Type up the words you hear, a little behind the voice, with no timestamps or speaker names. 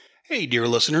Hey, dear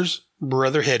listeners,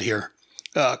 Brother Head here.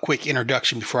 Quick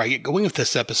introduction before I get going with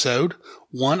this episode.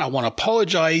 One, I want to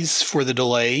apologize for the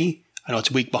delay. I know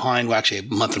it's a week behind, well, actually a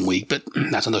month and week, but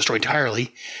that's another story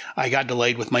entirely. I got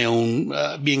delayed with my own,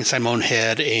 being inside my own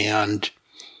head and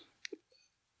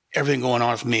everything going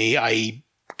on with me. I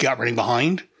got running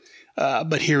behind.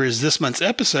 But here is this month's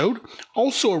episode.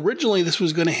 Also, originally, this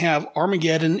was going to have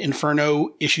Armageddon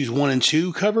Inferno issues 1 and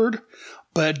 2 covered.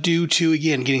 But due to,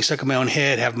 again, getting stuck in my own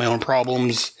head, having my own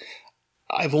problems,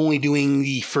 I'm only doing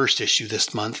the first issue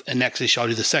this month. And next issue, I'll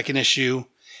do the second issue.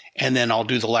 And then I'll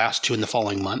do the last 2 in the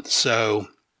following month. So,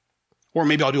 or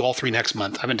maybe I'll do all 3 next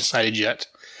month. I haven't decided yet.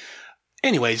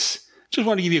 Anyways, just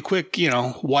wanted to give you a quick,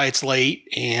 why it's late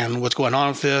and what's going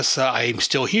on with this. I'm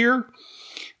still here.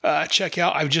 Check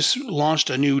out, I've just launched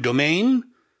a new domain,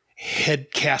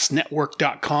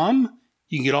 headcastnetwork.com.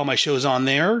 You can get all my shows on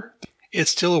there.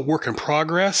 It's still a work in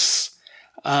progress.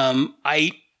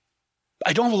 I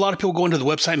don't have a lot of people going to the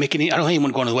website I don't have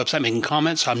anyone going to the website making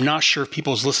comments, so I'm not sure if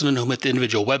people's listening to them at the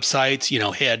individual websites,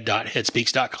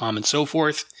 head.headspeaks.com and so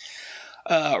forth.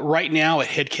 Right now at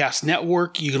Headcast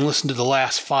Network, you can listen to the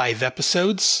last 5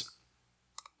 episodes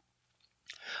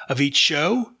of each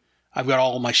show. I've got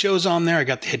all my shows on there. I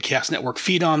got the Headcast Network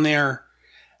feed on there.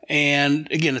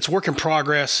 And again, it's work in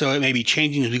progress, so it may be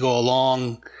changing as we go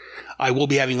along. I will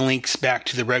be having links back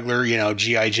to the regular,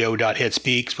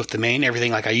 gijoe.headspeaks with the main,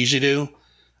 everything like I usually do,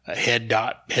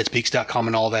 head.headspeaks.com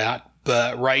and all that.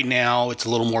 But right now, it's a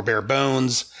little more bare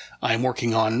bones. I'm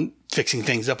working on fixing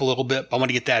things up a little bit, but I want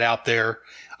to get that out there.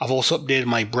 I've also updated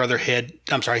my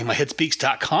my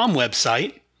headspeaks.com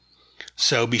website.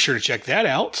 So be sure to check that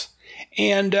out.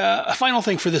 And a final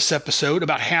thing for this episode,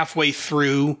 about halfway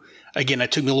through, again,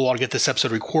 it took me a little while to get this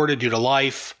episode recorded due to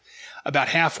life. About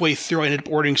halfway through, I ended up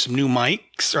ordering some new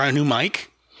mics, or a new mic.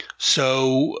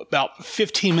 So about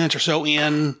 15 minutes or so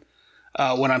in,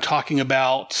 when I'm talking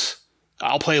about,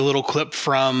 I'll play a little clip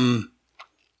from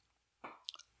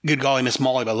Good Golly Miss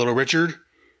Molly by Little Richard.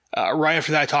 Right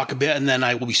after that, I talk a bit, and then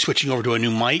I will be switching over to a new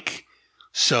mic.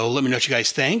 So let me know what you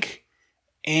guys think.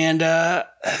 And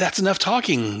that's enough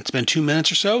talking. It's been 2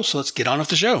 minutes or so let's get on with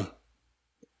the show.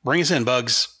 Bring us in,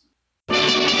 Bugs.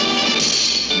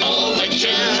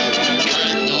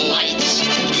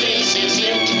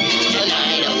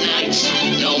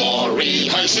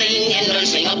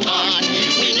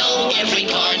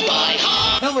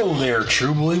 Hello there,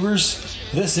 true believers.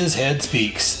 This is Head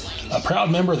Speaks, a proud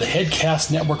member of the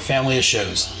Headcast Network family of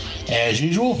shows. As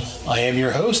usual, I am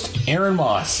your host, Aaron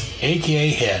Moss, aka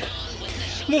Head.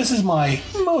 This is my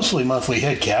mostly monthly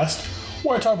Headcast,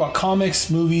 where I talk about comics,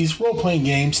 movies, role-playing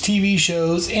games, TV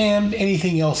shows, and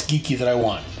anything else geeky that I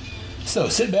want. So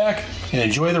sit back and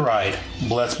enjoy the ride.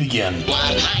 Let's begin.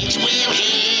 What height will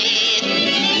hit?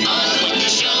 On with the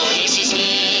show, this is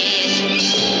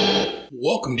it.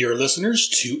 Welcome, dear listeners,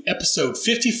 to episode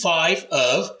 55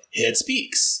 of Head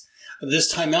Speaks. This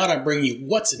time out, I'm bringing you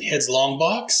What's in Head's Long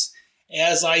Box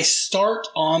as I start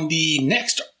on the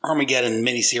next Armageddon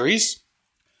miniseries,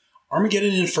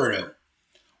 Armageddon Inferno.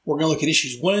 We're going to look at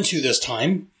issues 1 and 2 this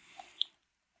time.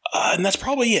 And that's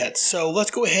probably it. So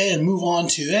let's go ahead and move on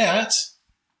to that.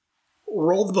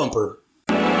 Roll the bumper.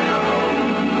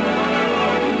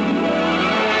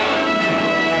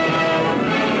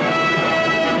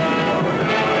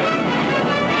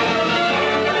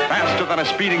 Faster than a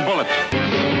speeding bullet.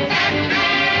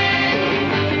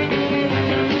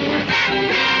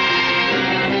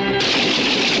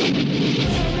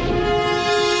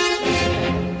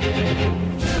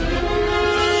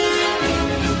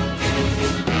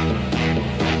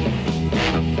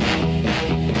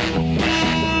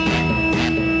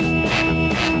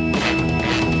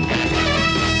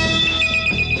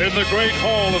 In the great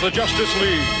hall of the Justice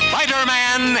League,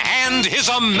 Spider-Man and his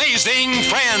amazing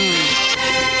friends.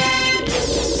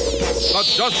 the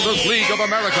Justice League of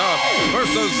America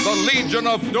versus the Legion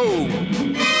of Doom.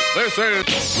 This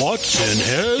is What's in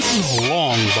Head's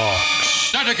Long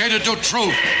Box. Dedicated to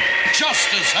truth,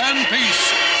 justice, and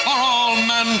peace for all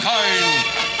mankind.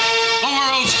 The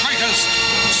world's greatest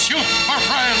super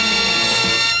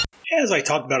friends. As I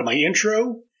talked about in my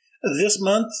intro, this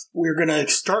month we're going to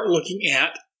start looking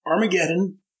at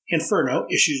Armageddon Inferno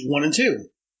issues 1 and 2.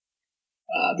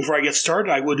 Before I get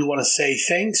started, I would want to say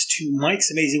thanks to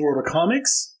Mike's Amazing World of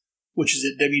Comics, which is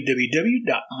at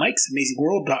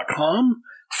www.mike'samazingworld.com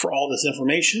for all this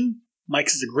information.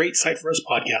 Mike's is a great site for us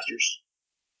podcasters.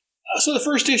 So the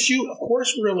first issue, of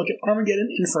course, we're going to look at Armageddon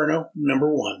Inferno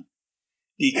number 1.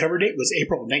 The cover date was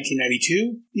April of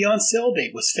 1992. The on-sale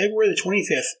date was February the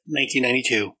 25th,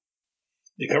 1992.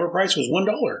 The cover price was $1.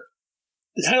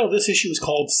 The title of this issue is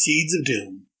called Seeds of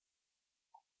Doom.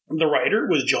 The writer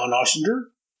was John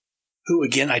Ostrander, who,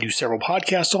 again, I do several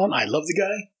podcasts on. I love the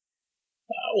guy.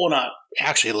 Well, not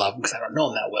actually love him because I don't know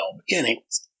him that well. But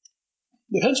anyways,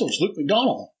 the pencil is Luke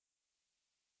McDonnell.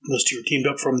 Those two are teamed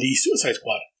up from the Suicide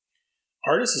Squad.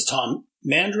 Artist is Tom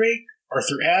Mandrake,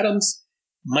 Arthur Adams,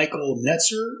 Michael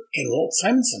Netzer, and Walt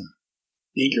Simonson.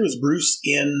 The inker was Bruce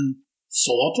N.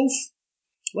 Solotov.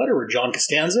 Letterer John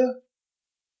Costanza.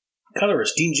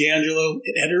 Colorist Dean Giangelo.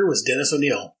 And editor was Dennis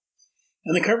O'Neil.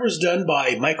 And the cover was done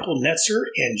by Michael Netzer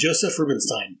and Joseph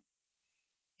Rubinstein.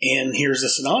 And here's the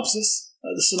synopsis.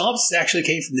 The synopsis actually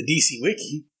came from the DC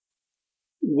Wiki.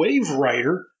 Wave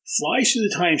Rider flies through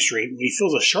the time stream when he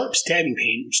feels a sharp stabbing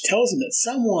pain, which tells him that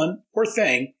someone or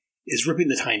thing is ripping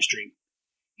the time stream.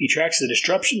 He tracks the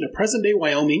disruption to present-day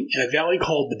Wyoming in a valley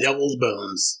called the Devil's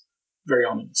Bones. Very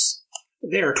ominous.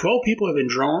 There, 12 people have been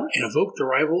drawn and evoke the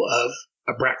arrival of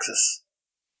Abraxas.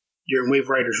 During Wave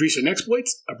Rider's recent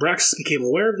exploits, Abraxas became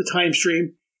aware of the time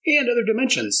stream and other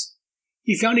dimensions.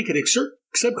 He found he could exert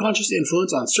subconscious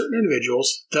influence on certain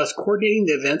individuals, thus coordinating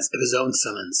the events of his own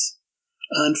summons.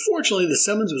 Unfortunately, the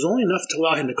summons was only enough to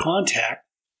allow him to contact,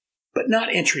 but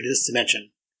not entry to this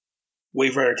dimension.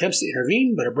 Wave Rider attempts to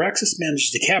intervene, but Abraxas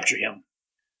manages to capture him.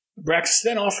 Abraxas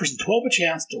then offers the 12 a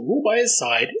chance to rule by his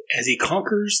side as he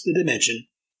conquers the dimension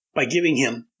by giving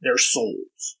him their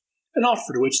souls, an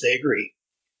offer to which they agree.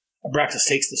 Abraxas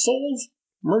takes the souls,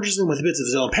 merges them with bits of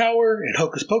his own power, and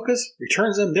hocus pocus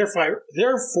returns them thereby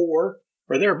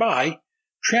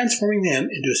transforming them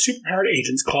into superpowered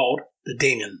agents called the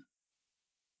Daemon.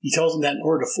 He tells them that in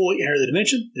order to fully enter the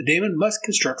dimension, the Daemon must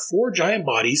construct 4 giant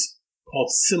bodies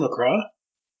called simulacra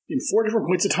in 4 different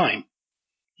points of time.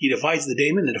 He divides the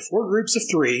Daemon into 4 groups of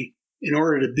 3 in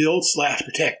order to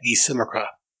build/protect these simulacra.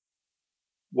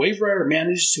 Wave Rider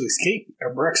manages to escape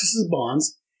Abraxas'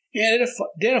 bonds and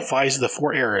identifies the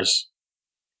 4 eras.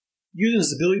 Using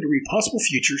his ability to read possible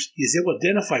futures, he is able to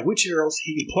identify which arrows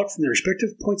he can pluck from their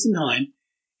respective points in time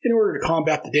in order to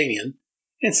combat the Daemon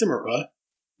and simulacra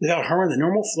without harming the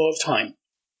normal flow of time.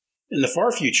 In the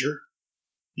far future,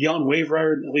 beyond Wave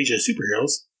Rider and the Legion of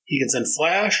Superheroes, he can send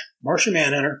Flash, Martian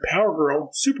Manhunter, Power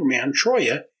Girl, Superman,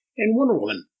 Troya, and Wonder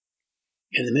Woman.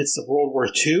 In the midst of World War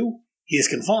II, he is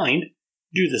confined,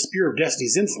 due to the Spear of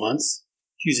Destiny's influence,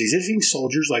 to use existing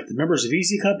soldiers like the members of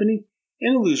Easy Company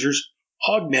and the Losers,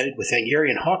 augmented with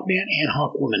Hungarian Hawkman and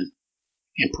Hawkwoman.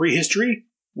 In prehistory,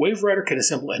 Wave Rider can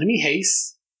assemble Enemy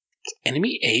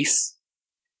Ace,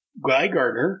 Guy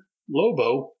Gardner,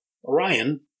 Lobo,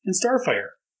 Orion, and Starfire.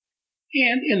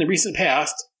 And in the recent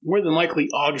past, more than likely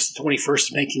August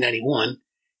 21st, 1991,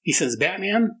 he sends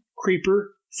Batman,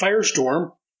 Creeper,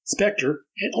 Firestorm, Spectre,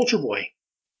 and Ultra Boy.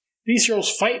 These heroes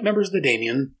fight members of the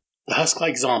Daemon, the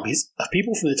husk-like zombies of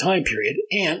people from the time period,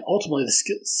 and ultimately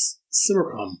the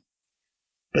Simulacrum.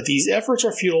 But these efforts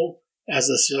are futile as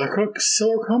the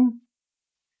Simulacrum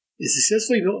is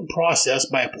successfully built and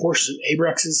processed by a portion of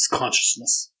Abraxas'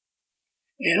 consciousness.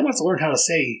 And I'm going to have to learn how to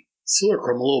say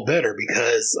Simulacrum a little better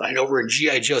because I know over in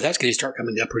G.I. Joe that's going to start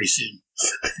coming up pretty soon.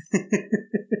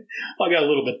 I got a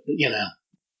little bit,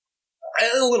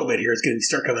 a little bit here is going to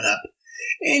start coming up.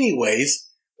 Anyways,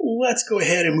 let's go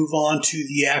ahead and move on to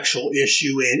the actual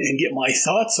issue and get my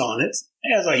thoughts on it,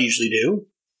 as I usually do.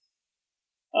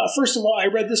 First of all, I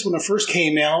read this when it first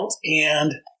came out,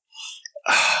 and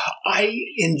I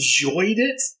enjoyed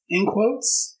it, in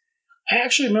quotes. I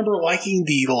actually remember liking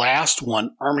the last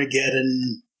one,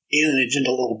 Armageddon Alien Agent,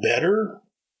 a little better,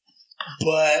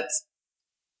 but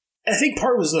I think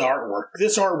part was the artwork.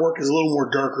 This artwork is a little more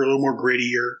darker, a little more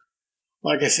grittier.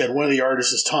 Like I said, one of the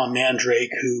artists is Tom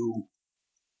Mandrake, who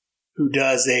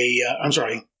does the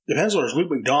penciler is Luke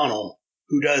McDonnell,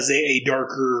 who does a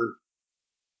darker,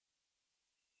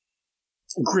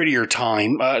 grittier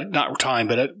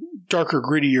but a darker,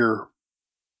 grittier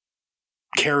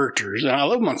characters. And I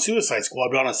love them on Suicide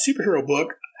Squad, but on a superhero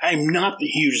book, I'm not the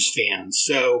hugest fan.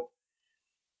 So,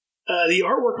 the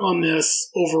artwork on this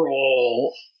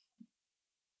overall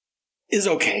is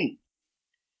okay.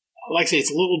 Like I say,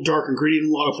 it's a little dark and gritty in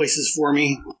a lot of places for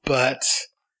me, but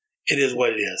it is what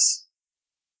it is.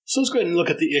 So let's go ahead and look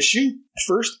at the issue.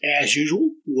 First, as usual,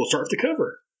 we'll start with the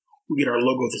cover. We get our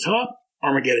logo at the top,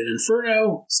 Armageddon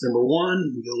Inferno. It's number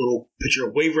 1. We get a little picture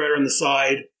of Wave Rider on the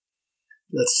side.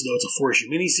 Lets us know it's a 4-issue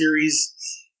miniseries.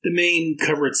 The main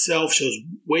cover itself shows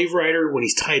Wave Rider when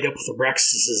he's tied up with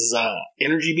Abraxas'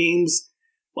 energy beams.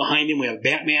 Behind him, we have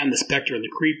Batman, the Spectre, and the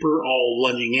Creeper all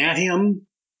lunging at him.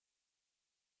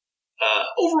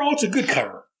 Overall, it's a good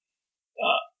cover.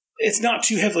 It's not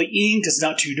too heavily inked. It's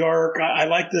not too dark. I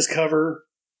like this cover.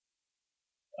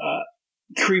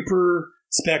 Creeper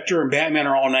Spectre and Batman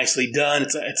are all nicely done.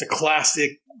 It's a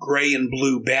classic gray and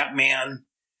blue Batman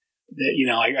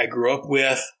that I grew up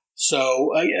with.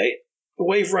 So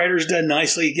Wave Rider's done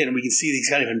nicely. Again, we can see he's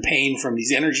kind of in pain from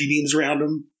these energy beams around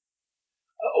him.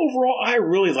 Overall, I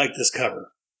really like this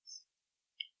cover.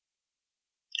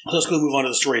 So let's go move on to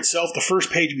the story itself. The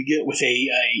first page we get with a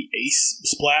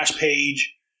splash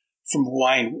page from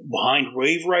behind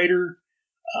Wave Rider.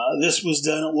 This was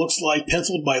done, it looks like,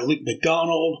 penciled by Luke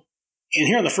McDonald. And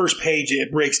here on the first page,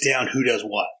 it breaks down who does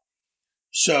what.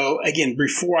 So, again,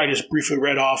 before I just briefly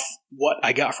read off what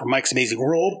I got from Mike's Amazing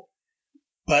World,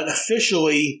 but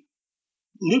officially,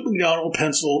 Luke McDonald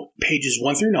penciled pages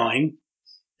 1 through 9,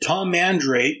 Tom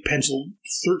Mandrake penciled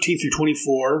 13 through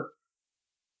 24,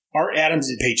 Art Adams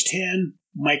did page 10,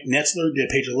 Mike Netzler did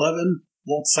page 11,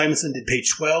 Walt Simonson did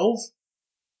page 12,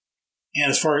 and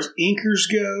as far as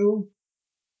inkers go,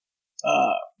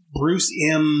 Bruce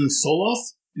M. Soloff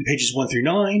did pages 1 through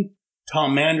 9,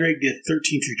 Tom Mandrake did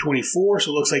 13 through 24,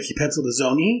 so it looks like he penciled his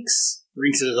own inks, or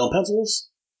inks his own pencils.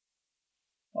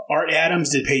 Art Adams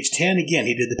did page 10. Again,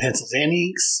 he did the pencils and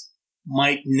inks.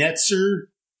 Mike Netzer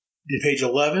did page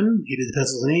 11. He did the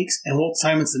pencils and inks. And Walt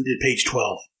Simonson did page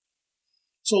 12.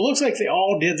 So it looks like they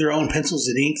all did their own pencils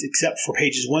and inks except for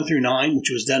pages 1 through 9, which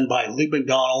was done by Luke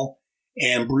McDonald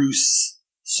and Bruce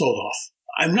Soloff.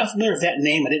 I'm not familiar with that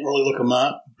name. I didn't really look him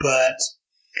up, but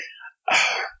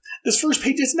this first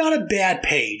page, it's not a bad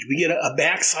page. We get a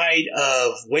backside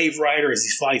of Wave Rider as he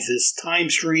flies this time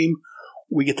stream.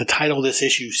 We get the title of this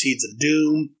issue, Seeds of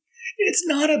Doom. It's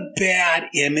not a bad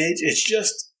image. It's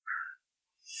just,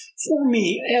 for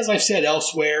me, as I've said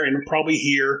elsewhere and probably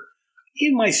here,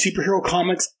 in my superhero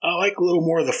comics, I like a little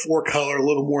more of the four-color, a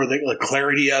little more of the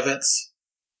clarity of it.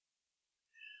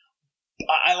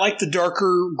 I like the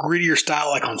darker, grittier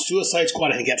style, like on Suicide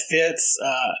Squad. I think that fits.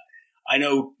 I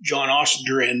know John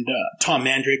Ostrander and Tom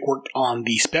Mandrake worked on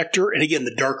the Spectre, and again,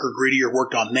 the darker, grittier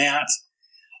worked on that.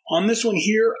 On this one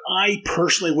here, I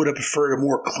personally would have preferred a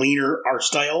more cleaner art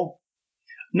style.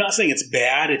 I'm not saying it's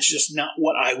bad, it's just not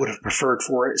what I would have preferred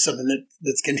for it. Something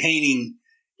that's containing,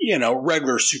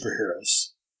 regular superheroes.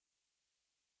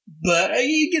 But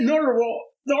again, the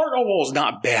art overall is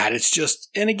not bad. It's just,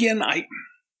 and again,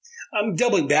 I'm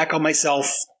doubling back on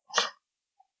myself.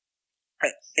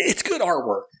 It's good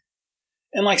artwork.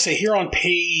 And like I say, here on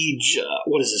page,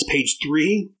 page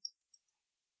 3,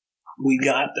 we've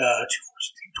got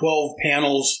 12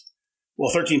 panels,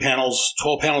 13 panels,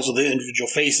 12 panels of the individual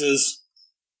faces,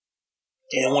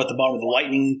 and one at the bottom of the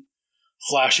lightning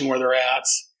flashing where they're at.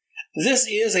 This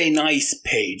is a nice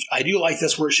page. I do like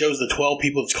this where it shows the 12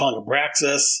 people it's calling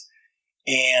Abraxas,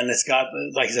 and it's got,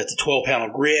 like I said, it's a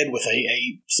 12-panel grid with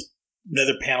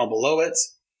another panel below it,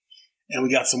 and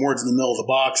we got some words in the middle of the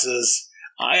boxes.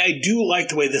 I do like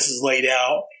the way this is laid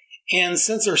out, and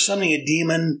since they're summoning a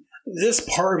demon, this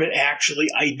part of it actually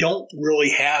I don't really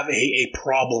have a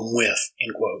problem with,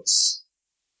 in quotes.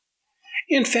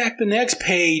 In fact, the next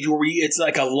page where it's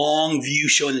like a long view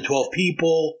showing the 12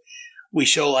 people, we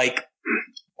show like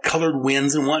colored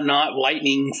winds and whatnot,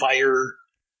 lightning, fire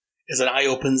as an eye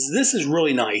opens. This is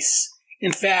really nice.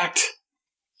 In fact,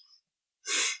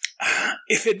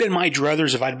 if it had been my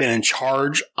druthers, if I'd been in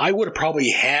charge, I would have probably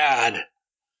had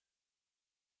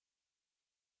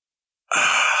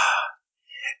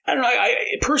I don't know.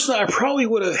 Personally, I probably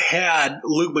would have had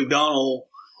Luke McDonald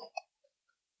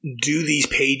do these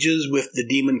pages with the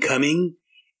demon coming,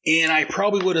 and I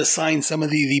probably would have assigned some of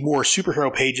the more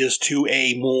superhero pages to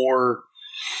a more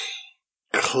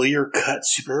clear-cut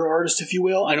superhero artist, if you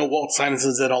will. I know Walt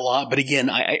Simonson said a lot, but again,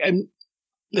 I'm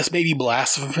this may be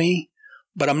blasphemy,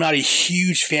 but I'm not a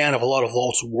huge fan of a lot of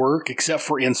Walt's work, except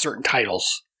for in certain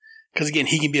titles. Because again,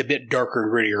 he can be a bit darker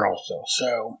and grittier also.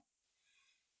 So,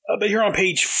 but here on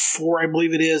page 4, I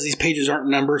believe it is, these pages aren't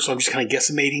numbered, so I'm just kind of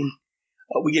guesstimating.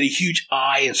 We get a huge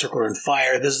eye encircled in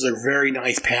fire. This is a very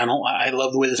nice panel. I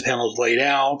love the way this panel is laid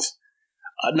out.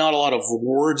 Not a lot of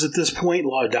words at this point, a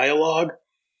lot of dialogue.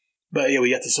 But yeah,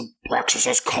 we got this Abraxas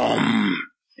has come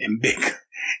in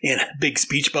a big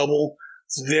speech bubble.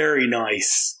 It's very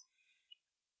nice.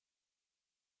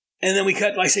 And then we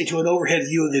cut, like I say, to an overhead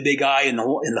view of the big eye in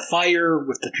the fire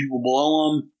with the people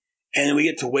below him. And then we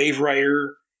get to Wave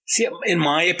Rider. See, in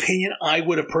my opinion, I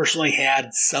would have personally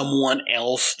had someone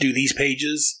else do these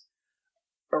pages.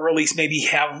 Or at least maybe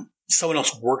have someone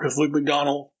else work with Luke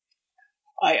McDonald.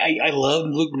 I love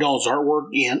Luke McDonald's artwork.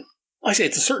 And like I say,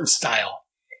 it's a certain style.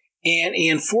 And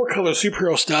in 4-color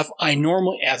superhero stuff, I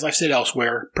normally, as I've said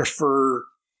elsewhere, prefer,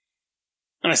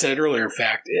 and I said it earlier, in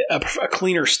fact, a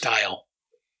cleaner style.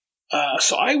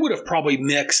 So I would have probably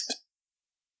mixed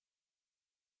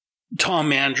Tom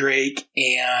Mandrake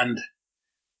and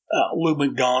Luke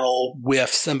McDonnell with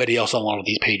somebody else on a lot of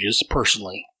these pages,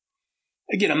 personally.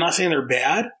 Again, I'm not saying they're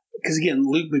bad, because again,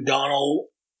 Luke McDonnell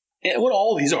and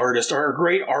all these artists are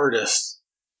great artists.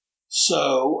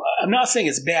 So I'm not saying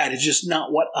it's bad, it's just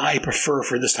not what I prefer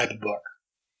for this type of book.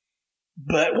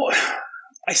 But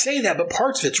I say that, but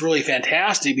parts of it's really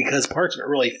fantastic because parts of it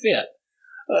really fit.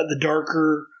 The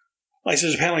darker, like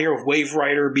there's a panel here with Wave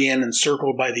Rider being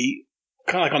encircled by the,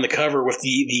 kind of like on the cover with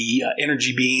the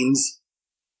energy beams.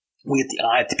 We get the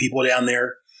eye at the people down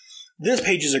there. This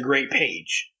page is a great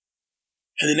page.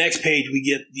 And the next page we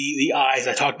get the eyes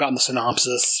I talked about in the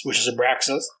synopsis, which is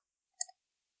Abraxas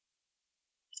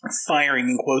firing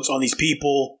in quotes on these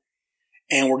people.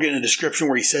 And we're getting a description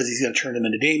where he says he's going to turn them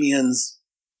into Damians.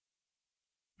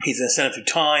 He's going to send them through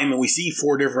time. And we see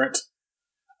 4 different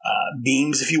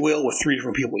beams, if you will, with 3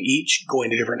 different people each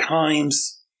going to different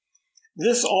times.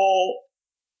 This all,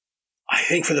 I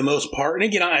think for the most part, and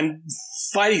again, I'm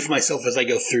fighting for myself as I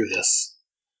go through this.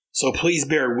 So please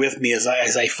bear with me as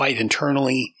I fight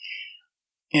internally.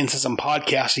 And since I'm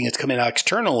podcasting, it's coming out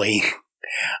externally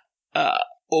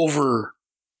over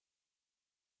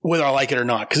whether I like it or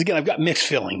not. Because again, I've got mixed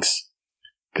feelings.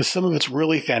 Because some of it's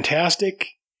really fantastic.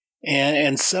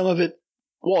 And some of it,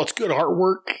 well, it's good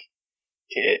artwork.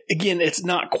 Again, it's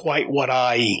not quite what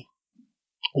I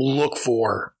look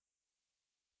for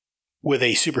with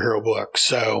a superhero book.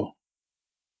 So,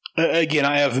 again,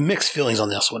 I have mixed feelings on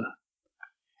this one.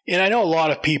 And I know a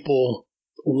lot of people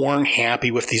weren't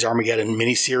happy with these Armageddon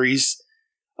miniseries.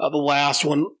 The last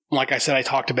one, like I said, I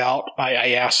talked about.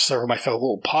 I asked several of my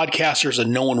fellow podcasters,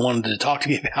 and no one wanted to talk to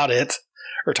me about it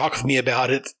or talk with me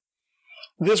about it.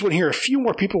 This one here, a few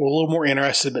more people were a little more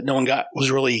interested, but no one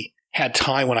had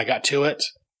time when I got to it.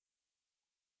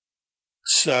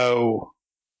 So,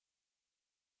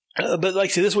 but like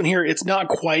I said, this one here, it's not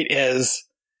quite as,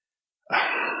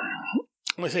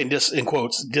 I'm going to say in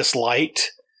quotes,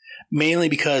 disliked. Mainly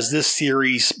because this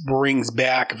series brings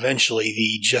back eventually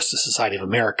the Justice Society of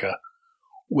America,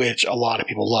 which a lot of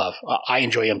people love. I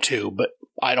enjoy them too, but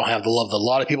I don't have the love that a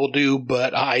lot of people do,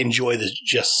 but I enjoy the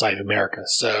Justice Society of America.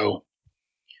 So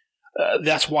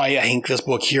that's why I think this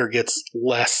book here gets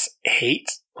less hate,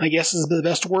 I guess is the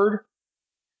best word,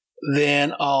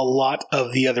 than a lot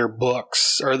of the other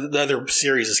books, or the other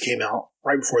series that came out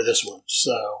right before this one.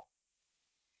 So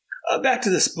back to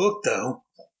this book, though.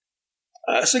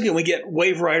 So again, we get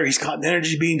Wave Rider. He's caught in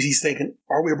energy beams. He's thinking,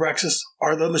 are we Abraxas?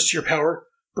 Are the limits to your power?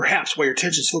 Perhaps while your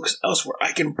attention is focused elsewhere,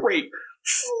 I can break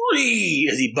free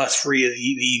as he busts free of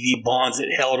the bonds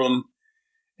that held him.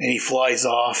 And he flies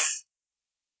off.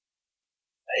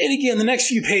 And again, the next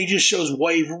few pages shows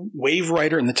Wave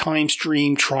Rider in the time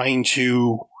stream trying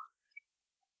to...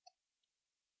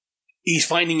 He's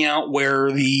finding out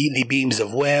where the beams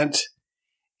have went.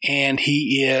 And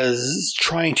he is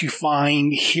trying to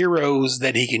find heroes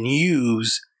that he can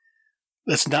use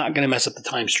that's not going to mess up the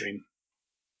time stream.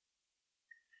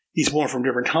 He's born from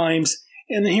different times.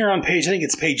 And then here on page, I think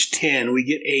it's page 10, we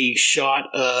get a shot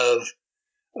of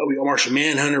we got Martian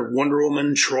Manhunter, Wonder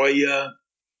Woman, Troya,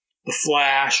 the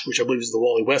Flash, which I believe is the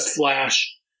Wally West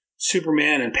Flash,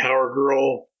 Superman, and Power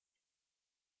Girl.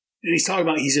 And he's talking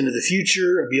about he's into the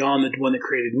future, beyond the one that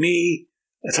created me,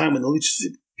 a time when the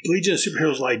Legion of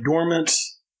Superheroes lie dormant.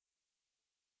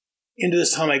 Into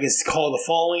this time, I guess, call the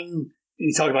falling. And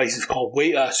he talked about he's called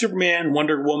Superman,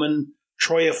 Wonder Woman,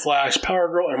 Troya, Flash, Power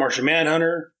Girl, and Martian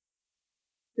Manhunter.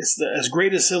 It's as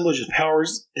great assemblage of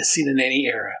powers as seen in any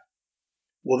era.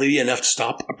 Will they be enough to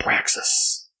stop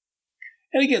Abraxas?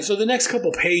 And again, so the next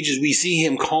couple pages, we see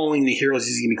him calling the heroes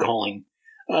he's going to be calling.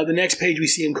 The next page, we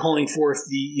see him calling forth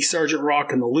the Sergeant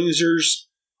Rock and the Losers,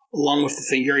 along with the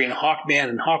Thingarian Hawkman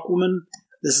and Hawkwoman.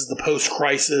 This is the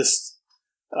post-crisis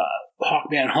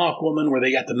Hawkman, Hawkwoman, where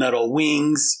they got the metal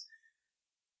wings.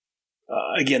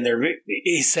 Again,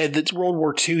 he said that World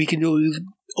War II, he can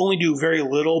only do very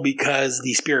little because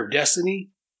the Spear of Destiny.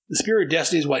 The Spear of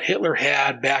Destiny is what Hitler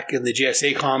had back in the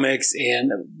JSA comics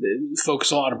and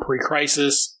focus on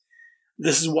pre-crisis.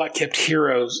 This is what kept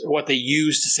heroes, what they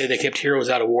used to say they kept heroes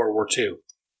out of World War II.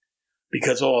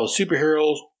 Because all the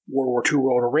superheroes, World War II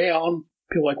rolled around,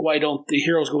 people were like, why don't the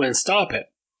heroes go in and stop it?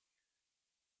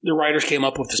 The writers came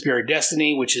up with the Spear of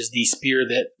Destiny, which is the spear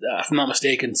that, if I'm not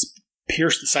mistaken,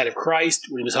 pierced the side of Christ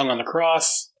when he was hung on the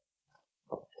cross.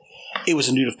 It was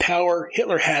a node of power.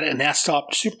 Hitler had it, and that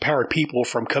stopped superpowered people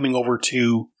from coming over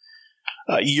to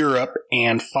Europe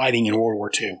and fighting in World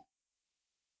War II.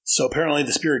 So apparently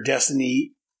the Spear of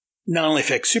Destiny not only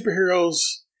affects superheroes,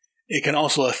 it can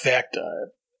also affect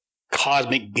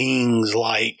cosmic beings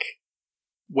like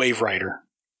Wave Rider.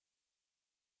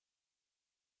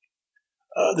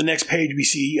 The next page we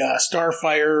see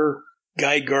Starfire,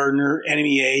 Guy Gardner,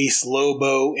 Enemy Ace,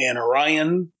 Lobo, and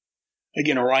Orion.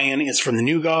 Again, Orion is from the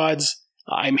New Gods.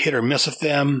 I'm hit or miss with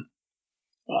them.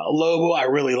 Lobo, I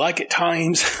really like at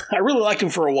times. I really liked him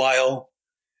for a while.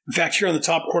 In fact, here on the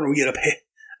top corner, we get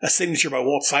a signature by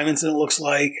Walt Simonson, it looks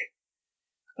like.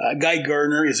 Guy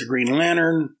Gardner is a Green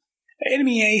Lantern.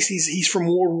 Enemy Ace, he's from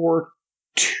World War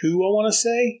II, I want to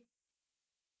say.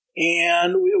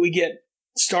 And we get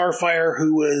Starfire,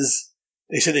 who was,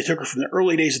 they said they took her from the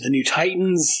early days of the New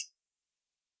Titans.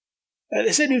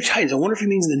 They said New Titans. I wonder if he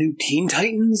means the New Teen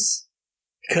Titans?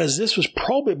 Because this was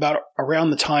probably about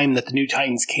around the time that the New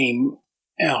Titans came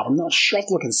out. I'm not sure. I'll have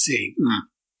to look and see.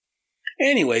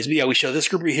 Anyways, but yeah, we show this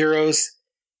group of heroes.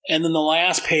 And then the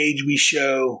last page we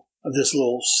show of this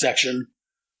little section,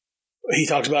 he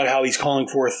talks about how he's calling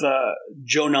forth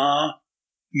Jonah,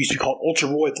 who used to be called Ultra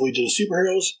Boy at the Legion of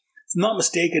Superheroes. If I'm not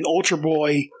mistaken, Ultra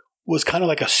Boy was kind of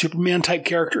like a Superman type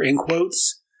character, in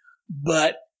quotes,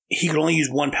 but he could only use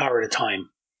one power at a time.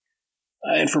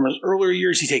 And from his earlier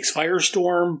years, he takes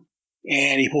Firestorm,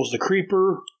 and he pulls the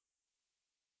Creeper,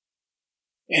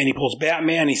 and he pulls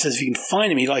Batman. He says if you can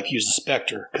find him, he'd like to use the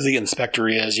Spectre. Because again, the Spectre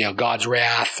is, God's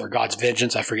wrath or God's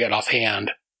vengeance. I forget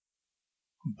offhand.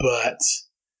 But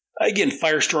again,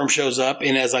 Firestorm shows up,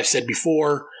 and as I've said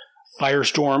before,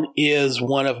 Firestorm is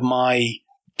one of my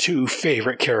 2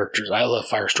 favorite characters. I love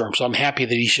Firestorm, so I'm happy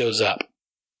that he shows up.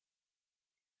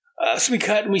 So we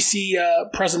cut and we see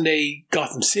present-day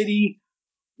Gotham City,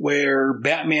 where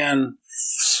Batman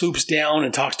swoops down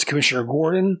and talks to Commissioner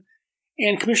Gordon,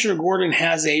 and Commissioner Gordon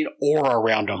has an aura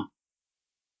around him,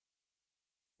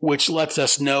 which lets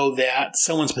us know that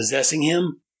someone's possessing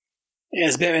him. And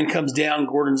as Batman comes down,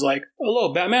 Gordon's like,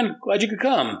 "Hello, Batman, glad you could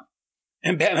come."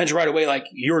 And Batman's right away like,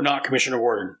 "You're not Commissioner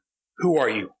Gordon. Who are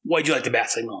you? Why'd you like the bat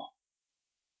signal?"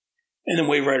 And then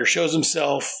Wave Rider shows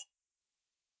himself,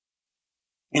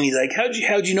 and he's like,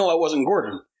 how'd you know I wasn't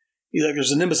Gordon? He's like,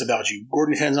 "There's a nimbus about you.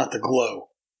 Gordon tends not to glow."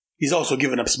 He's also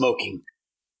given up smoking,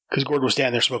 because Gordon was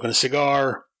standing there smoking a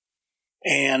cigar.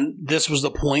 And this was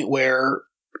the point where,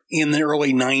 in the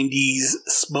early 90s,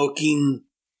 smoking,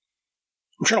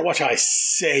 I'm trying to watch how I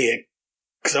say it,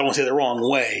 because I don't want to say it the wrong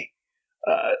way.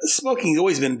 Smoking's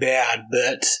always been bad,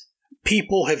 but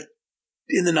people have,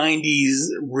 in the 90s,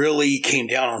 really came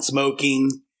down on smoking,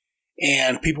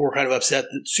 and people were kind of upset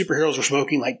that superheroes were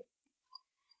smoking, like,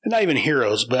 not even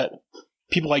heroes, but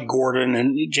people like Gordon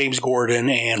and James Gordon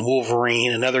and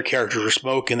Wolverine and other characters were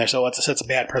smoking. They said, "Oh, that's a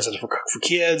bad precedent for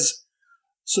kids."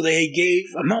 So they gave,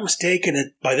 I'm not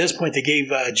mistaken, by this point they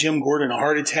gave Jim Gordon a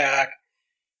heart attack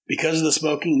because of the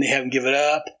smoking. They haven't given it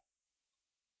up.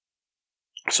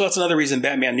 So that's another reason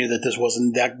Batman knew that this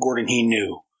wasn't that Gordon he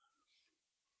knew.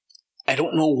 I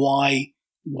don't know why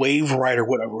Wave Rider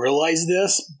would have realized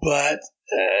this, but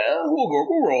we'll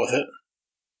roll with it.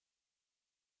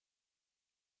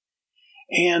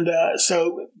 And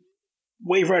so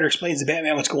Wave Rider explains to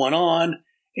Batman what's going on,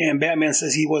 and Batman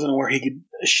says he wasn't aware he could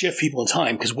shift people in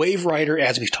time, because Wave Rider,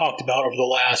 as we've talked about over the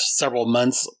last several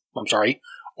months,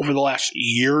 over the last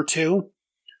year or two,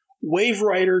 Wave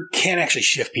Rider can't actually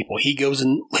shift people. He goes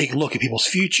and he can look at people's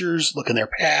futures, look in their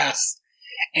past,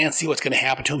 and see what's going to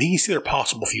happen to them. He can see their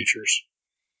possible futures.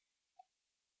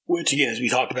 Which, again, as we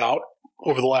talked about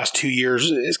over the last 2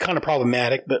 years, is kind of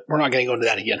problematic, but we're not going to go into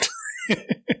that again.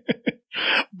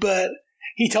 But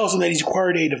he tells them that he's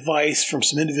acquired a device from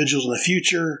some individuals in the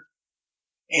future,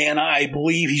 and I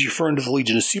believe he's referring to the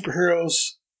Legion of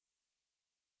Superheroes.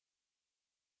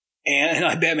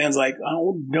 And Batman's like, "I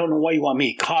don't know why you want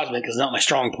me. Cosmic is not my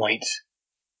strong point."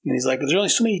 And he's like, "But there's only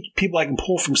so many people I can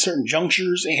pull from certain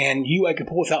junctures, and you I can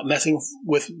pull without messing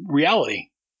with reality."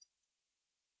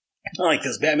 I like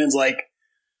this. Batman's like,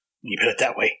 "When you put it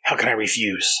that way, how can I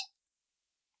refuse?"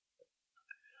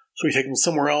 So we take him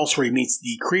somewhere else where he meets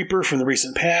the Creeper from the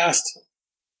recent past.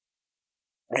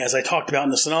 As I talked about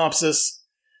in the synopsis,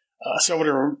 several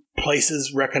different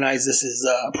places recognize this as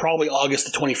probably August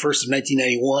the 21st of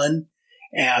 1991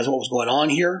 as what was going on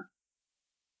here.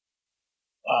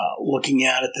 Looking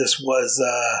at it, this was,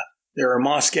 they were in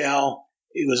Moscow.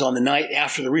 It was on the night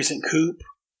after the recent coup.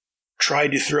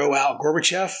 Tried to throw out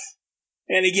Gorbachev.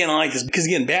 And again, I like this because,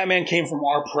 again, Batman came from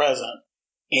our present.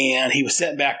 And he was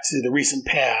sent back to the recent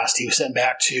past. He was sent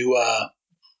back to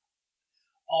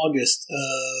August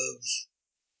of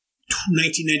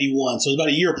 1991. So it was about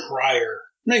a year prior.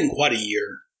 Not even quite a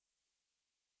year.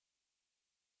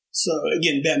 So,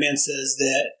 again, Batman says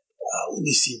that, let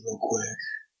me see real quick.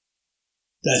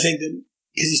 I think that,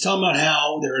 because he's talking about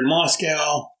how they're in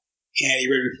Moscow, and he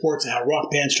read reports of how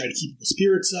rock bands try to keep the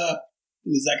spirits up.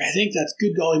 And he's like, "I think that's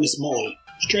good golly Miss Molly.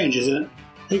 Strange, isn't it?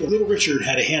 think Little Richard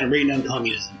had a hand in bringing down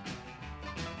communism.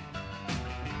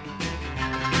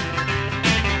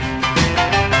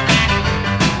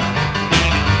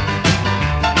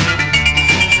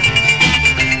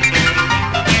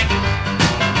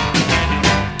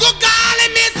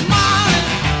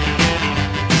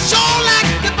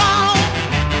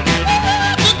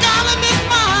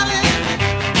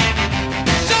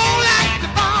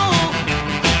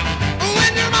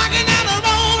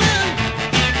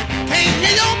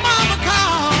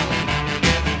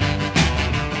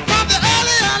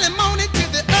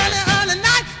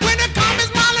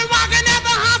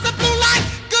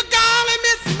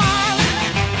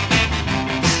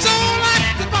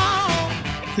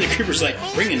 The Creeper's like,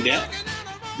 bringing down?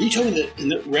 You told me that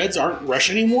the Reds aren't Rush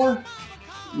anymore?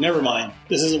 Never mind.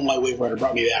 This isn't why Wave Rider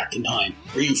brought me back in time.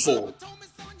 Are you forward?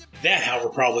 That, however,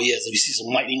 probably is. If you see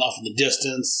some lightning off in the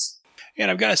distance.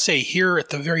 And I've got to say, here at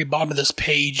the very bottom of this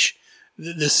page,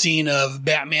 the scene of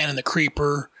Batman and the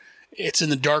Creeper, it's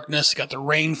in the darkness, got the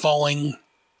rain falling.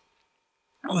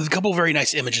 There's a couple of very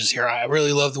nice images here. I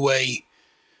really love the way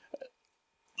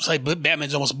it's like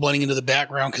Batman's almost blending into the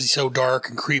background because he's so dark,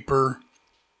 and Creeper.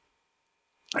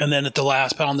 And then at the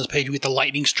last part on this page, we get the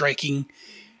lightning striking,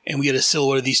 and we get a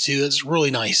silhouette of these two. That's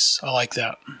really nice. I like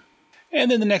that.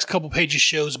 And then the next couple pages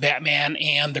shows Batman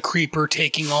and the Creeper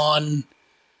taking on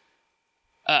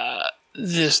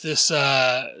this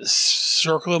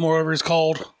circulum, or whatever it's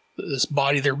called. This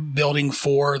body they're building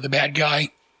for the bad guy.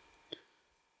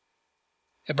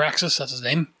 Abraxas, that's his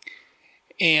name.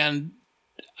 And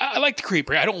I like the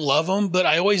Creeper. I don't love him, but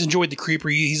I always enjoyed the Creeper.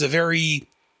 He's a very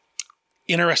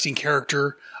interesting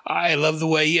character. I love the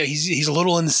way he's a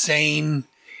little insane.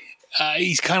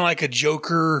 He's kind of like a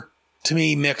Joker to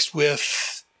me, mixed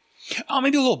with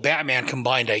maybe a little Batman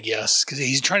combined, I guess, because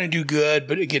he's trying to do good,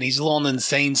 but again, he's a little on the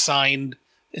insane side.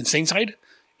 Insane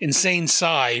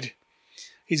side.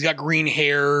 He's got green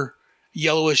hair,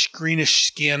 yellowish, greenish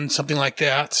skin, something like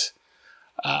that.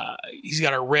 He's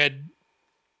got a red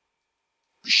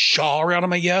shawl around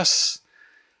him, I guess.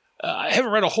 I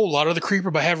haven't read a whole lot of the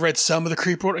Creeper, but I have read some of the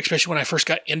Creeper, especially when I first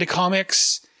got into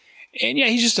comics. And yeah,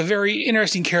 he's just a very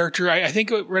interesting character. I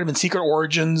think I read him in Secret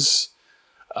Origins.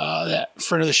 That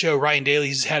friend of the show, Ryan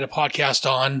Daly's had a podcast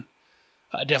on.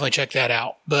 Definitely check that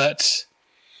out. But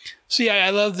so yeah, I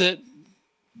love that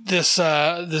this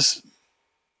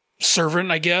servant,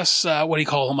 I guess, what do you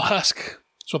call him? A husk.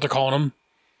 That's what they're calling him.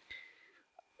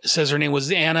 It says her name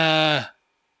was Anna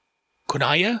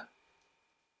Konaya.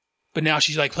 But now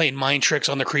she's like playing mind tricks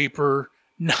on the Creeper,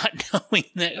 not knowing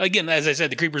that, again, as I said,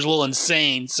 the Creeper's a little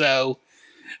insane, so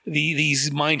these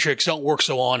mind tricks don't work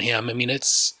so on him. I mean,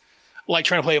 it's like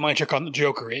trying to play a mind trick on the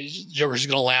Joker. The Joker's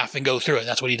going to laugh and go through it.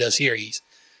 That's what he does here.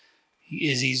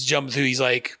 He's jumping through. He's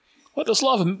like, "What? This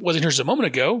love wasn't here just a moment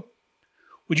ago.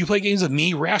 Would you play games with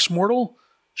me, rash mortal?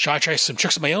 Shall I try some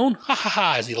tricks of my own? Ha ha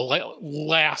ha!" As he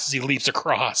laughs as he leaps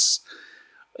across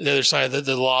the other side of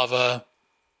the lava.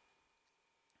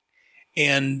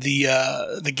 And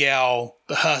the gal,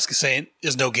 the husk, is saying,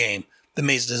 "Is no game. The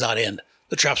maze does not end.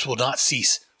 The traps will not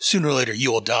cease. Sooner or later,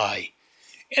 you will die."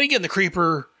 And again, the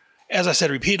Creeper, as I said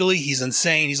repeatedly, he's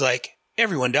insane. He's like,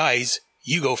 "Everyone dies.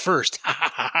 You go first."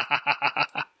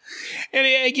 And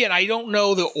again, I don't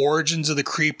know the origins of the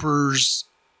Creeper's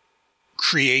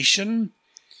creation,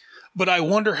 but I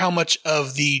wonder how much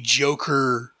of the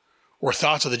Joker or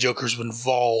thoughts of the Joker's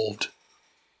involved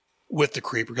with the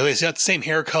Creeper, because he's got the same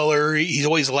hair color. He's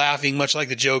always laughing, much like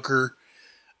the Joker.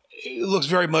 It looks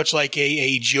very much like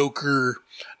a Joker,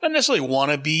 not necessarily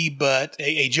wannabe, but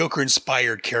a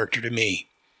Joker-inspired character to me.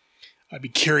 I'd be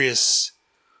curious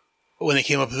when they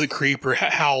came up with the Creeper,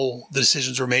 how the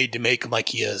decisions were made to make him like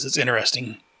he is. It's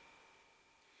interesting.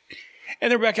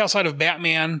 And they're back outside of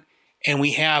Batman, and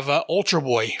we have Ultra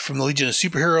Boy from the Legion of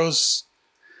Superheroes.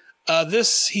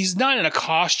 He's not in a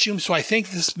costume, so I think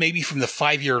this may be from the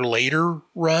 5 year later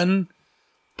run,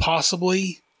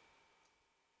 possibly.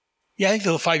 Yeah, I think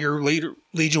the 5 year later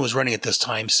Legion was running at this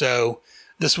time, so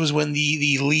this was when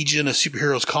the Legion of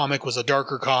Superheroes comic was a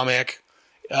darker comic.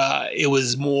 It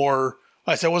was more,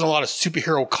 like I said, there wasn't a lot of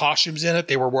superhero costumes in it.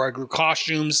 They were regular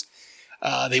costumes.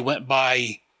 They went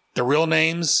by the real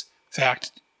names. In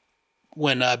fact,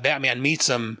 when Batman meets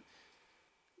him,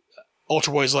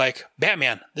 Ultra Boy's like,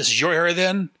 "Batman, this is your era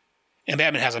then?" And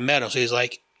Batman hasn't met him, so he's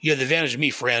like, "You have the advantage of me,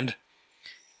 friend."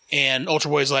 And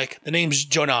Ultra Boy's like, "The name's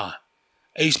Jonah.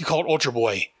 I used to be called Ultra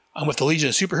Boy. I'm with the Legion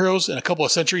of Superheroes in a couple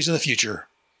of centuries in the future."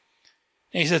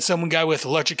 And he said some guy with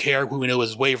electric hair, who we know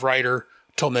was Wave Rider,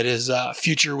 told him that his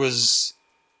future was,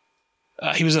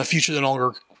 he was in a future that no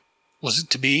longer was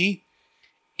to be,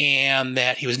 and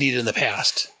that he was needed in the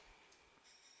past.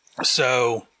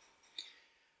 So,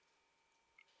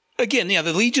 again, yeah,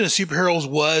 the Legion of Superheroes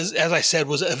was, as I said,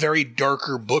 was a very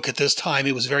darker book at this time.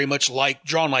 It was very much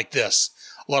drawn like this.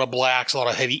 A lot of blacks, a lot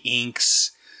of heavy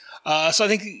inks. So I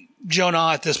think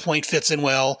Jonah at this point fits in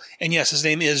well. And yes, his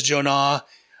name is Jonah.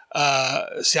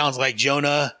 Sounds like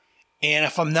Jonah. And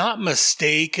if I'm not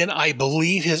mistaken, I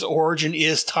believe his origin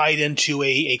is tied into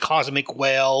a cosmic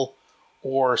whale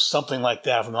or something like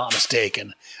that, if I'm not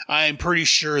mistaken. I'm pretty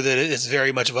sure that it's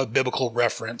very much of a biblical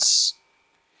reference.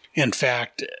 In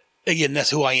fact, again,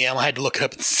 that's who I am. I had to look it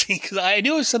up and see, because I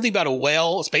knew it was something about a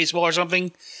whale, a space whale or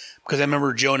something, because I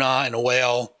remember Jonah and a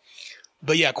whale.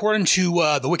 But yeah, according to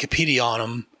the Wikipedia on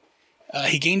him,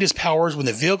 he gained his powers when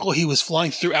the vehicle he was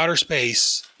flying through outer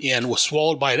space in was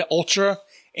swallowed by an ultra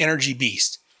energy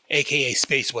beast, aka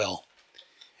space whale,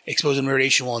 exposing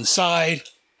radiation while inside.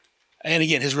 And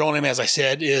again, his real name, as I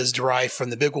said, is derived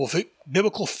from the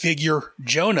biblical figure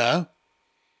Jonah,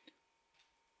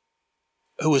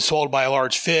 who was swallowed by a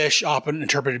large fish, often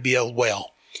interpreted to be a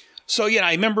whale. So yeah,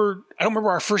 I don't remember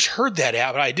where I first heard that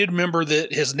at, but I did remember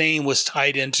that his name was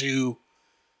tied into,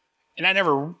 and I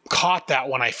never caught that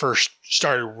when I first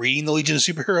started reading the Legion of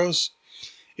Superheroes.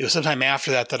 It was sometime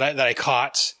after that I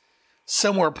caught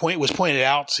somewhere it was pointed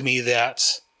out to me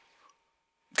that,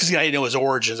 because I didn't know his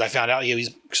origins, I found out he's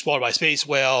swallowed by a space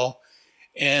whale,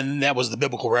 and that was the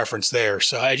biblical reference there.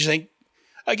 So I just think,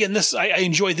 again, I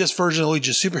enjoyed this version of the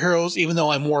Legion of Superheroes, even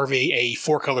though I'm more of a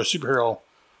four-color superhero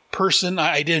person.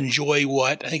 I did enjoy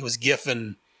what I think it was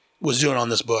Giffen was doing on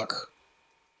this book.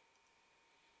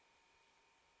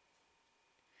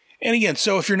 And again,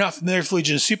 so if you're not familiar with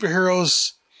Legion of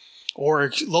Superheroes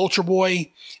or Ultra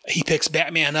Boy, he picks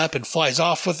Batman up and flies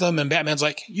off with him, and Batman's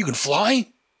like, "You can fly?"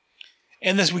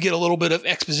 And this, we get a little bit of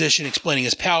exposition explaining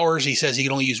his powers. He says he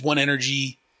can only use one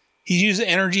energy. He uses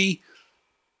energy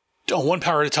on one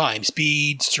power at a time: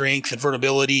 speed, strength,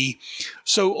 invulnerability.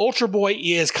 So Ultra Boy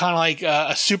is kind of like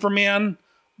a Superman,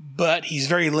 but he's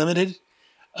very limited.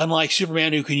 Unlike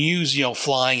Superman, who can use,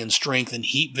 flying and strength and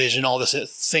heat vision, all this at the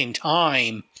same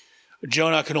time,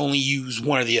 Jonah can only use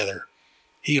one or the other.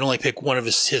 He can only pick one of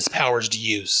his powers to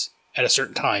use at a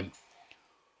certain time,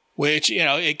 which,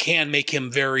 it can make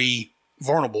him very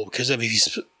vulnerable, because if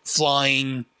he's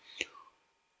flying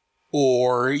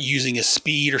or using his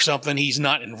speed or something, he's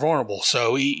not invulnerable.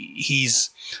 So he's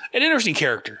an interesting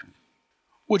character,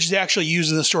 which is actually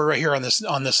used in the story right here on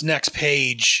this next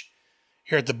page.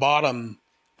 Here at the bottom,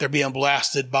 they're being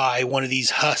blasted by one of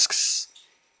these husks,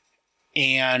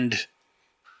 and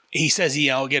he says,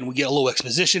 again, we get a little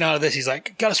exposition out of this. He's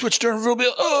like, "Gotta switch to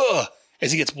invulnerability,"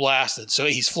 as he gets blasted. So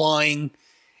he's flying,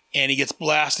 and he gets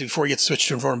blasted before he gets switched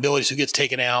to invulnerability, so he gets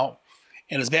taken out.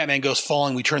 And as Batman goes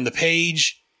falling, we turn the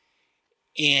page,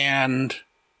 and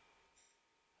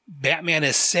Batman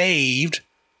is saved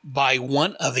by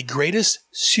one of the greatest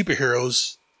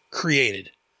superheroes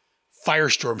created.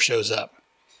 Firestorm shows up.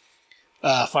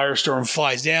 Firestorm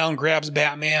flies down, grabs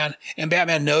Batman, and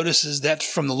Batman notices that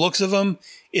from the looks of him,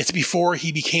 it's before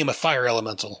he became a fire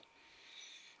elemental.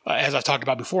 As I've talked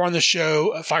about before on this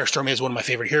show, Firestorm is one of my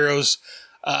favorite heroes.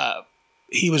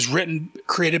 He was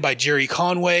created by Jerry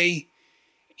Conway,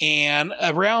 and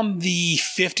around the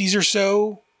 50s or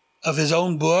so of his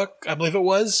own book, I believe it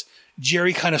was,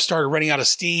 Jerry kind of started running out of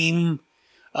steam.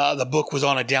 The book was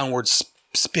on a downward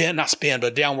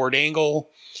downward angle.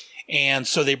 And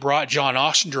so they brought John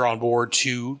Ostrander on board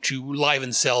to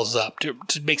liven cells up,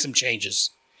 to make some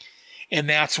changes. And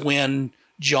that's when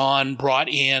John brought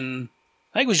in,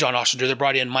 I think it was John Ostrander, that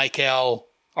brought in Mikhail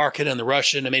Arkin, the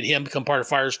Russian, and made him become part of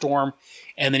Firestorm.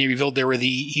 And then he revealed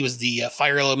he was the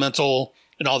fire elemental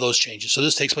and all those changes. So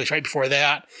this takes place right before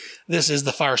that. This is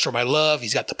the Firestorm I love.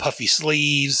 He's got the puffy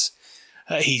sleeves.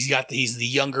 He's the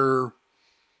younger,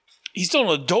 he's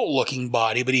still an adult looking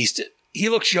body, but he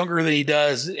looks younger than he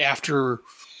does after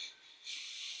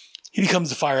he becomes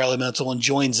the fire elemental and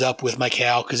joins up with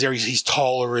Mikhail, because he's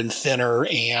taller and thinner,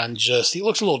 and he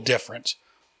looks a little different.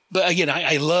 But again,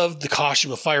 I love the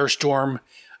costume of Firestorm.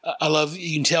 I love,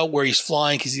 you can tell where he's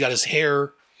flying because he's got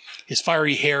his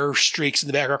fiery hair streaks in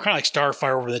the background, kind of like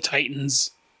Starfire over the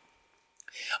Titans.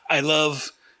 I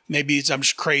love, I'm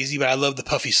just crazy, but I love the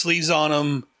puffy sleeves on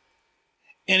him.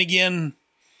 And again,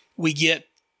 we get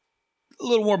a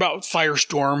little more about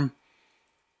Firestorm.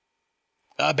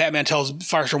 Batman tells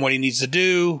Firestorm what he needs to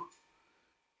do.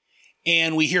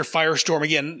 And we hear Firestorm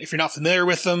again. If you're not familiar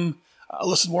with him,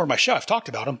 listen more to my show. I've talked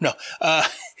about him. No.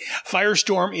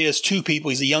 Firestorm is two people.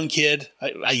 He's a young kid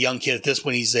at this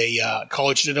point. He's a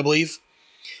college student, I believe,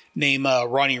 named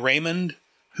Ronnie Raymond,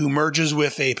 who merges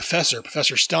with a professor,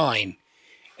 Professor Stein.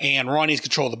 And Ronnie's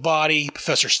control of the body.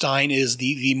 Professor Stein is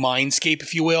the mindscape,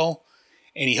 if you will.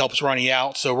 And he helps Ronnie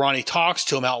out. So Ronnie talks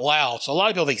to him out loud. So a lot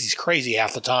of people think he's crazy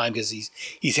half the time because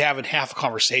he's having half a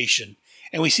conversation.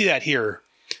 And we see that here.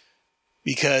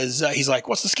 Because he's like,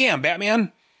 what's the scam,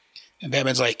 Batman? And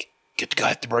Batman's like, get the guy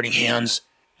with the burning hands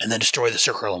and then destroy the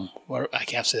Circulum. Well, I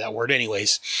can't say that word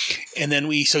anyways. And then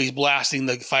so he's blasting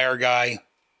the fire guy.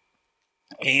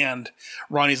 And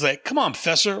Ronnie's like, come on,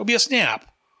 Professor, it'll be a snap.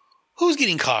 Who's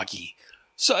getting cocky?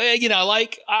 So, again, I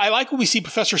like when we see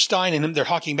Professor Stein and him, they're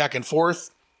talking back and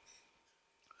forth.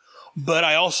 But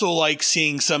I also like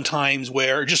seeing sometimes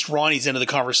where just Ronnie's into the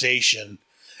conversation.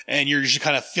 And you're just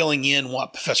kind of filling in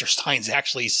what Professor Stein's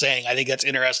actually saying. I think that's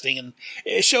interesting. And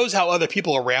it shows how other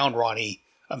people around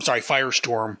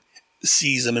Firestorm,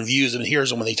 sees him and views him and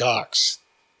hears him when he talks.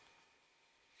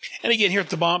 And again, here at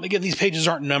the bottom, again, these pages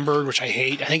aren't numbered, which I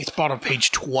hate. I think it's bottom of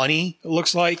page 20, it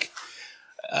looks like.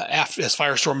 As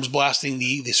Firestorm is blasting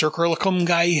the Circulum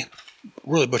guy.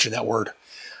 Really butchering that word.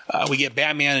 We get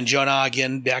Batman and Jonah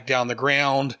again back down the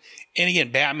ground. And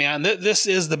again, Batman. This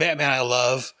is the Batman I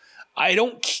love. I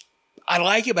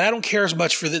like it, but I don't care as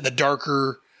much for the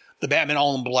darker, the Batman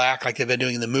all in black like they've been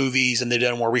doing in the movies and they've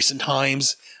done in more recent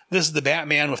times. This is the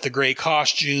Batman with the gray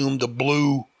costume, the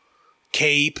blue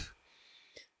cape.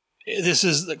 This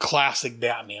is the classic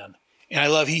Batman. And I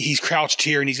love he's crouched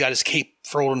here and he's got his cape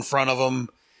furled in front of him.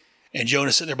 And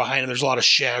Jonah's sitting there behind him. There's a lot of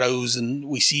shadows and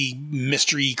we see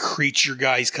mystery creature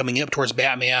guys coming up towards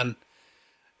Batman.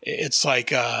 It's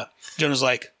like, Jonah's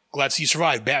like, glad to see you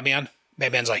survived, Batman.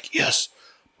 Batman's like, yes,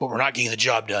 but we're not getting the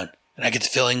job done. And I get the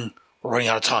feeling we're running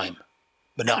out of time,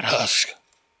 but not Husk.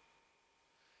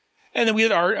 And then we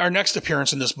had our next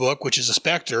appearance in this book, which is a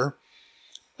Spectre.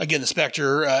 Again, the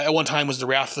Spectre at one time was the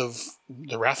wrath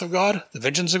of God, the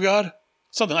vengeance of God,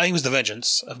 something. I think it was the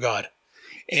vengeance of God.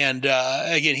 And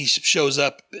again, he shows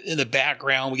up in the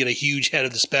background. We get a huge head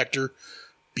of the Spectre.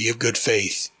 Be of good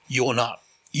faith. You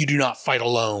do not fight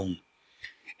alone.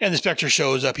 And the Spectre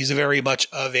shows up. He's very much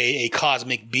of a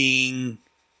cosmic being.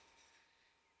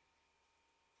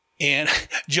 And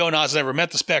Jonah's never met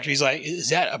the Spectre. He's like,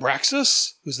 is that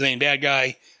Abraxas? Who's the main bad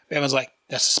guy? Batman's like,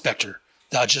 that's the Spectre.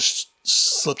 That just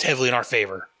slipped heavily in our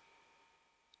favor.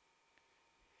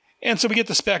 And so we get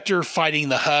the Spectre fighting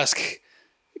the Husk.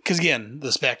 Because again,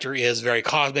 the Spectre is very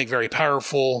cosmic, very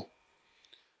powerful.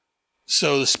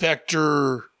 So the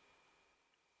Spectre,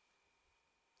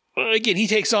 again, he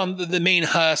takes on the main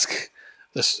Husk,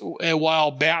 while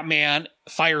Batman,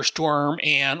 Firestorm,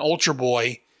 and Ultra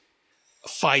Boy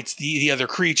fights the other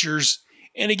creatures.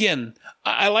 And again,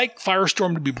 I like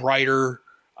Firestorm to be brighter.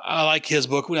 I like his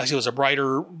book when I see it was a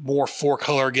brighter, more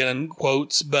four-color, again, in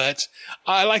quotes. But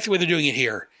I like the way they're doing it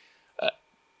here.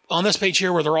 On this page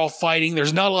here where they're all fighting,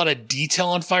 there's not a lot of detail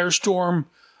on Firestorm,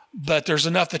 but there's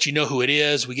enough that you know who it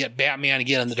is. We get Batman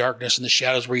again in the darkness and the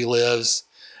shadows where he lives.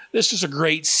 This is a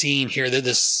great scene here that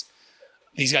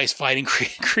these guys fighting,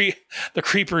 the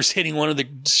creepers hitting one of the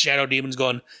shadow demons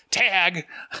going, tag!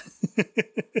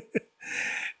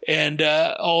 And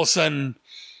all of a sudden,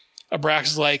 Abraxas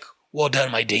is like, well done,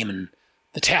 my demon.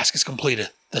 The task is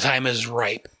completed. The time is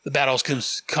ripe. The battle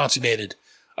is consummated.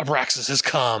 Abraxas has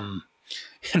come.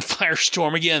 And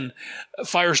Firestorm, again,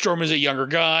 Firestorm is a younger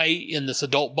guy in this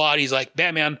adult body. He's like,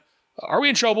 Batman, are we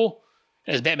in trouble?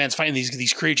 And as Batman's fighting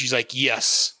these creatures, he's like,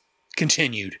 yes.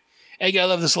 Continued. And again, I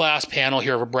love this last panel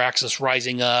here of Abraxas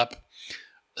rising up,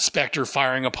 Spectre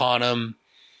firing upon him.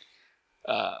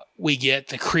 We get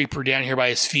the creeper down here by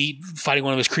his feet fighting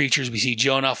one of his creatures. We see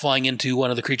Jonah flying into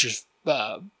one of the creatures,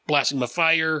 blasting him with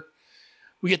fire.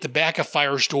 We get the back of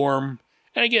Firestorm.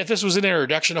 And again, if this was an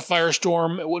introduction of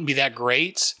Firestorm, it wouldn't be that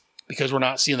great because we're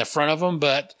not seeing the front of him.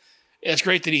 But it's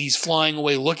great that he's flying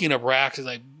away looking at Abraxas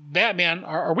like, Batman,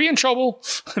 are we in trouble?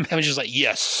 And Batman's just like,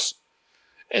 yes.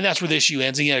 And that's where the issue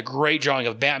ends. He had a great drawing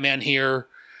of Batman here.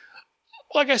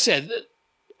 Like I said,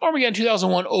 Armageddon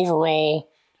 2001 overall,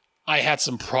 I had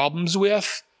some problems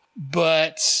with.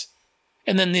 But,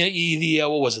 and then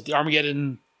what was it? The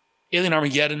Alien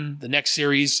Armageddon, the next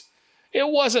series, it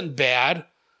wasn't bad.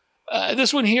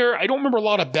 This one here, I don't remember a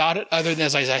lot about it other than,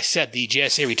 as I said, the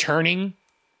JSA returning.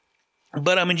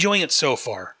 But I'm enjoying it so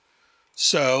far.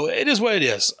 So it is what it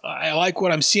is. I like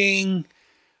what I'm seeing.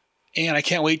 And I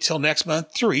can't wait till next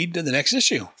month to read the next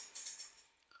issue.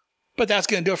 But that's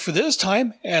going to do it for this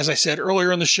time. As I said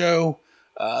earlier in the show,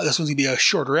 this one's going to be a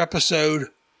shorter episode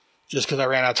just because I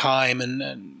ran out of time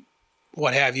and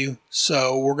what have you.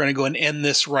 So we're going to go and end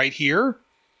this right here.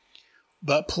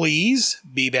 But please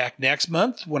be back next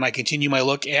month when I continue my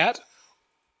look at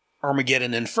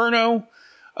Armageddon Inferno.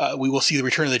 We will see the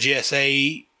return of the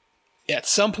JSA at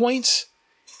some point.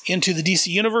 into the DC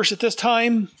Universe at this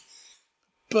time.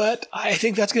 But I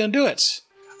think that's going to do it.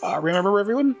 Remember,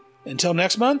 everyone, until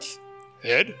next month,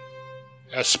 Ed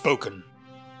has spoken.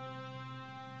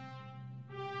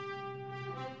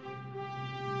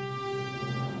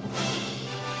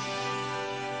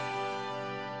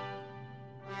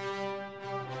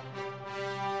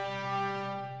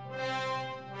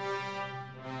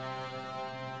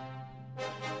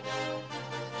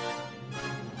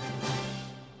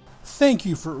 Thank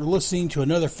you for listening to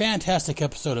another fantastic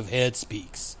episode of Head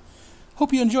Speaks.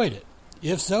 Hope you enjoyed it.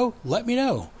 If so, let me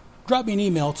know. Drop me an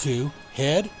email to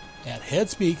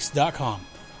head@headspeaks.com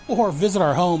or visit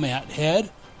our home at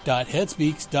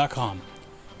head.headspeaks.com.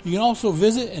 You can also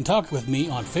visit and talk with me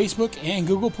on Facebook and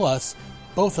Google+,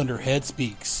 both under Head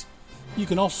Speaks. You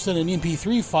can also send an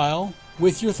MP3 file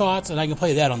with your thoughts and I can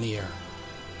play that on the air.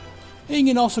 And you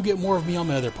can also get more of me on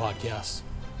my other podcasts.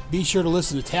 Be sure to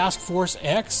listen to Task Force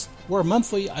X, where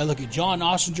monthly I look at John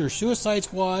Ossinger's Suicide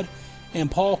Squad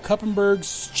and Paul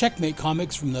Kuppenberg's Checkmate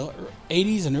comics from the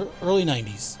 80s and early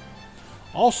 90s.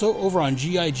 Also, over on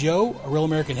G.I. Joe, a Real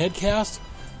American Headcast,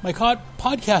 my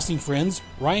podcasting friends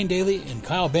Ryan Daly and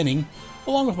Kyle Benning,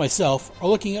 along with myself, are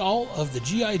looking at all of the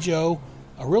G.I. Joe,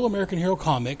 a Real American Hero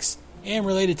comics, and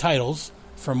related titles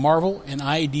from Marvel and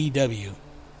IDW.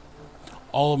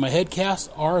 All of my headcasts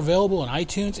are available on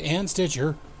iTunes and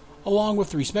Stitcher, along with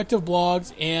the respective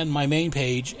blogs and my main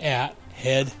page at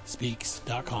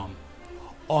headspeaks.com.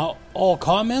 All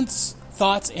comments,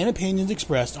 thoughts, and opinions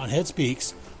expressed on Head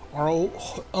Speaks are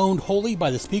owned wholly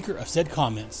by the speaker of said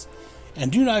comments,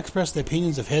 and do not express the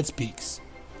opinions of Head Speaks,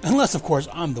 unless, of course,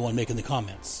 I'm the one making the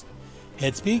comments.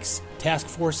 Head Speaks, Task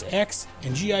Force X,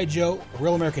 and G.I. Joe, a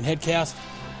Real American Headcast,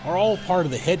 are all part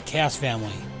of the Headcast family.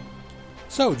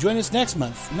 So, join us next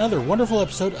month for another wonderful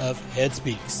episode of Head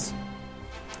Speaks.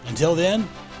 Until then,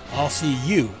 I'll see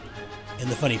you in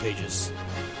the funny pages.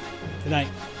 Good night.